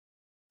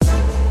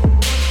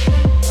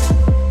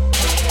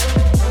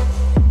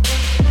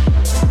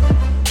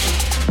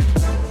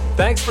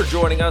Thanks for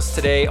joining us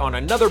today on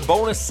another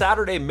bonus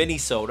Saturday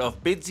minisode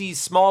of Bidsy's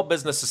Small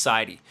Business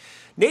Society.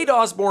 Nate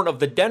Osborne of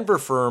the Denver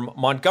firm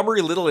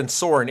Montgomery Little &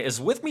 Soren is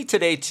with me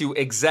today to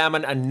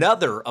examine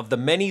another of the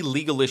many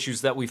legal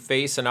issues that we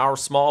face in our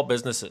small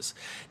businesses.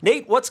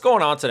 Nate, what's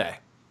going on today?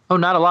 Oh,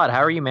 not a lot. How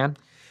are you, man?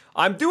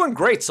 I'm doing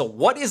great. So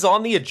what is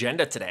on the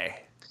agenda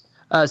today?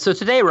 So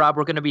today, Rob,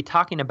 we're going to be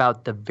talking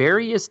about the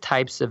various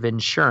types of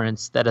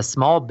insurance that a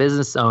small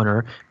business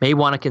owner may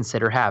want to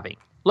consider having.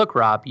 Look,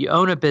 Rob, you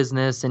own a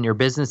business and your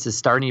business is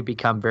starting to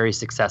become very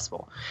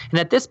successful.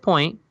 And at this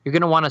point, you're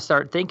going to want to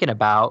start thinking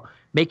about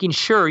making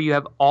sure you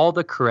have all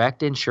the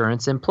correct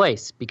insurance in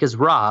place. Because,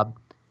 Rob,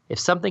 if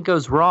something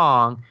goes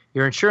wrong,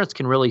 your insurance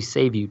can really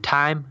save you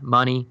time,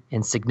 money,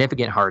 and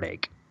significant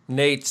heartache.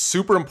 Nate,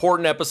 super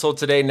important episode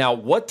today. Now,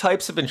 what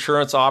types of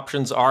insurance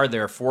options are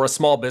there for a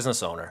small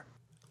business owner?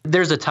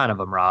 There's a ton of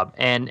them, Rob,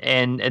 and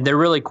they're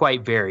really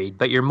quite varied.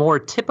 But your more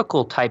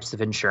typical types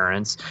of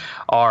insurance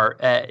are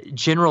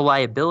general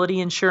liability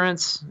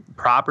insurance,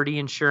 property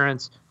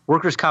insurance,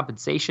 workers'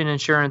 compensation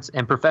insurance,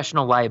 and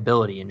professional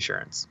liability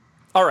insurance.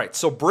 All right,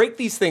 so break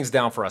these things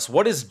down for us.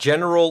 What is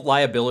general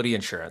liability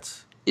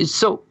insurance?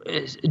 So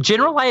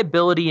general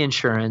liability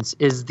insurance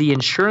is the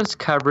insurance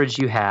coverage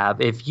you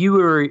have if you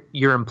or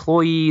your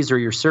employees or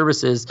your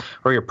services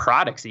or your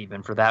products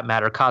even for that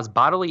matter cause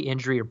bodily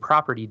injury or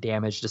property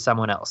damage to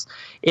someone else.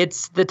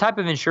 It's the type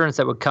of insurance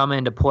that would come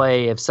into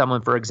play if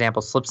someone, for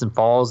example, slips and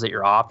falls at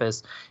your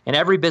office, and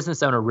every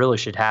business owner really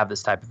should have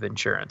this type of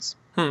insurance.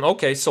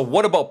 Okay, so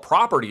what about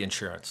property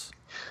insurance?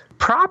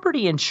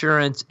 Property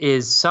insurance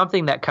is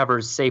something that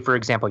covers, say, for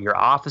example, your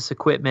office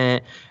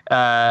equipment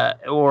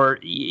or,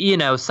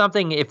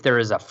 something if there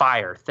is a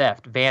fire,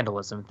 theft,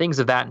 vandalism, things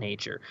of that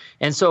nature.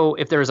 And so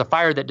if there is a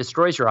fire that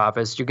destroys your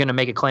office, you're going to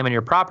make a claim on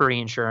your property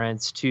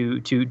insurance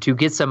to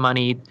get some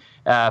money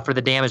for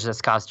the damage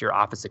that's caused to your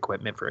office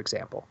equipment, for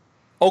example.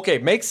 Okay,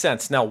 makes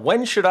sense. Now,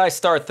 when should I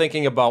start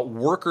thinking about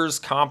workers'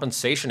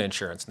 compensation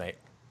insurance, Nate?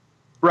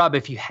 Rob,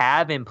 if you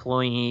have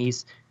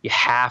employees, you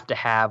have to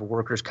have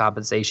workers'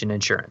 compensation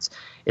insurance.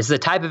 It's the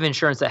type of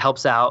insurance that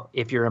helps out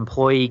if your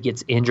employee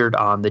gets injured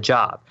on the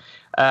job.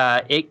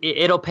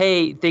 It'll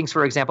pay things,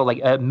 for example,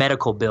 like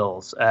medical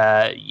bills.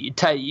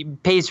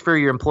 It pays for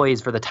your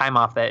employees for the time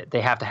off that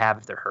they have to have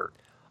if they're hurt.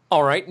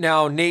 All right.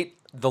 Now, Nate,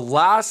 the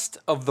last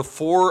of the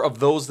four of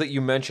those that you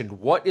mentioned,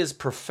 what is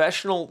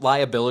professional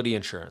liability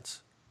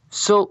insurance?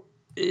 So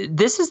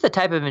this is the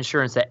type of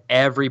insurance that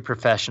every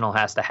professional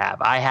has to have.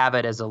 I have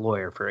it as a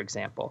lawyer, for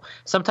example.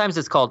 Sometimes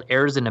it's called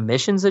errors and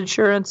omissions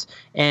insurance,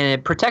 and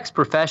it protects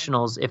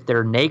professionals if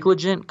their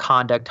negligent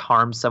conduct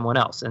harms someone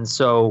else. And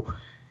so,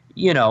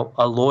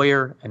 a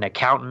lawyer, an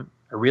accountant,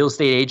 a real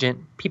estate agent,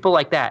 people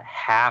like that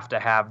have to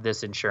have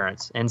this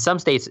insurance. And some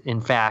states,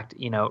 in fact,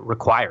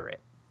 require it.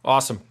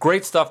 Awesome.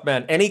 Great stuff,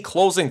 man. Any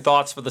closing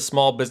thoughts for the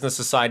Small Business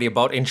Society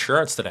about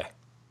insurance today?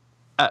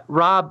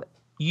 Rob,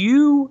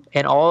 you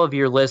and all of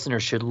your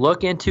listeners should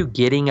look into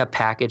getting a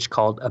package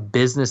called a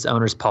business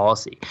owner's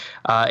policy.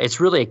 It's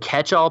really a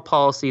catch-all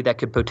policy that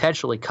could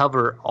potentially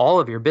cover all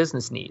of your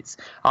business needs.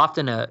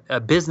 Often a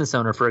business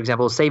owner, for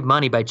example, will save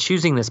money by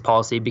choosing this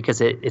policy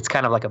because it's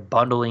kind of like a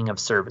bundling of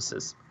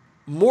services.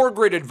 More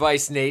great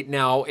advice, Nate.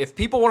 Now, if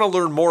people want to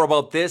learn more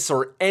about this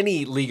or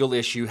any legal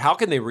issue, how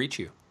can they reach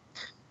you?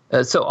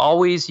 So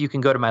always you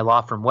can go to my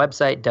law firm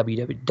website,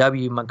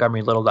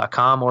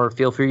 www.montgomerylittle.com, or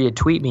feel free to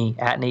tweet me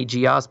at Nate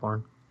G.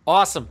 Osborne.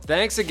 Awesome.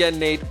 Thanks again,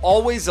 Nate.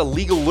 Always a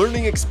legal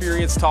learning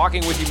experience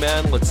talking with you,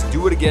 man. Let's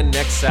do it again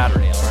next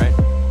Saturday, all right?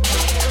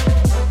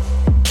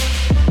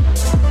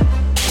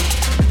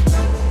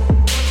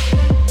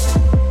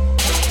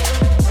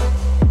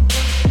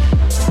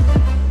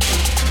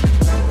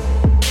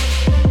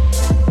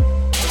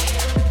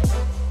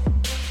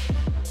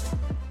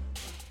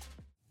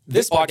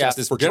 This podcast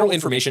is for general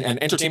information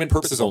and entertainment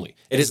purposes only.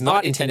 It is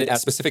not intended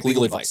as specific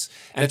legal advice.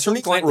 An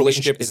attorney-client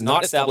relationship is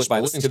not established by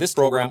listening to this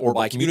program or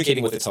by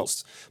communicating with its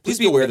hosts. Please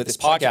be aware that this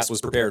podcast was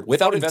prepared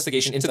without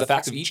investigation into the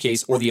facts of each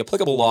case or the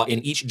applicable law in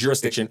each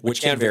jurisdiction,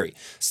 which can vary.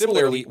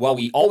 Similarly, while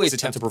we always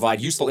attempt to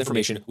provide useful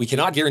information, we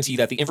cannot guarantee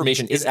that the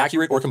information is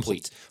accurate or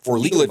complete. For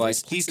legal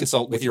advice, please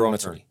consult with your own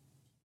attorney.